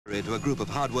To a group of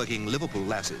hard-working Liverpool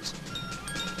lasses.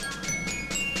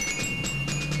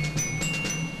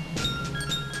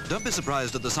 Don't be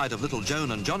surprised at the sight of little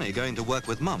Joan and Johnny going to work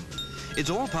with Mum.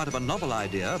 It's all part of a novel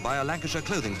idea by a Lancashire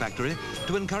clothing factory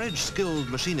to encourage skilled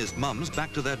machinist mums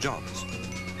back to their jobs.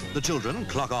 The children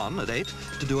clock on at 8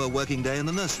 to do a working day in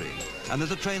the nursery, and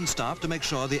there's a trained staff to make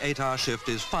sure the 8-hour shift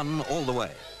is fun all the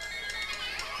way.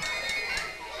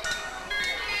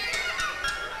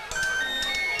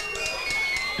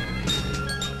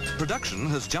 Production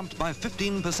has jumped by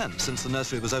 15% since the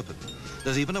nursery was opened.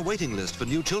 There's even a waiting list for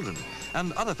new children,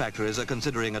 and other factories are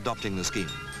considering adopting the scheme.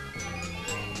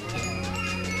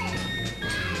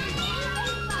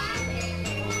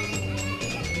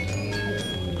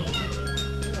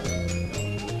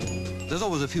 There's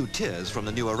always a few tears from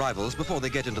the new arrivals before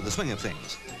they get into the swing of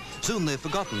things. Soon they've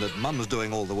forgotten that Mum's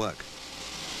doing all the work.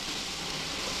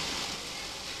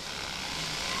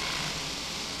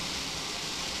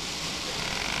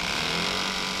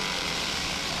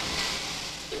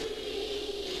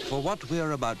 For what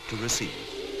we're about to receive.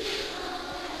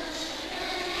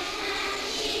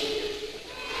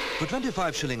 For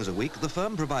 25 shillings a week, the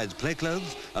firm provides play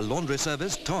clothes, a laundry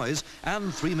service, toys,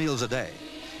 and 3 meals a day.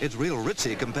 It's real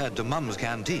ritzy compared to Mum's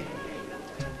canteen.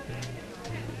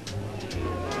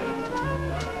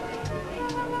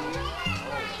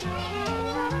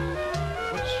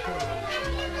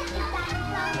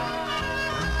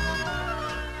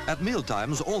 At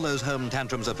mealtimes, all those home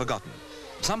tantrums are forgotten.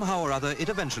 Somehow or other, it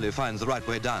eventually finds the right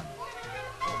way down.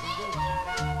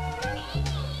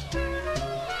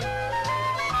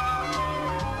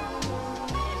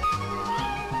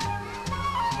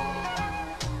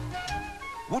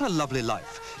 What a lovely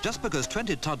life. Just because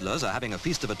 20 toddlers are having a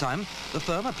feast of a time, the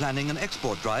firm are planning an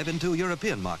export drive into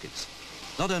European markets.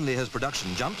 Not only has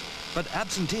production jumped, but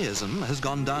absenteeism has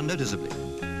gone down noticeably.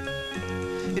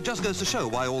 It just goes to show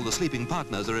why all the sleeping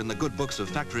partners are in the good books of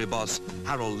factory boss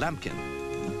Harold Lampkin.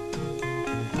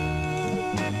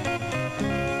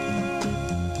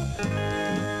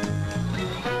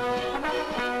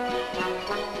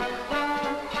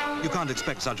 You can't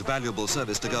expect such valuable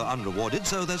service to go unrewarded,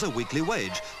 so there's a weekly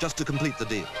wage just to complete the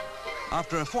deal.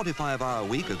 After a 45-hour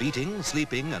week of eating,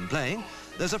 sleeping and playing,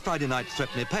 there's a Friday night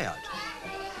threepenny payout.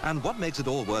 And what makes it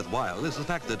all worthwhile is the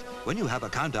fact that when you have a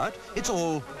count out, it's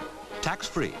all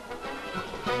tax-free.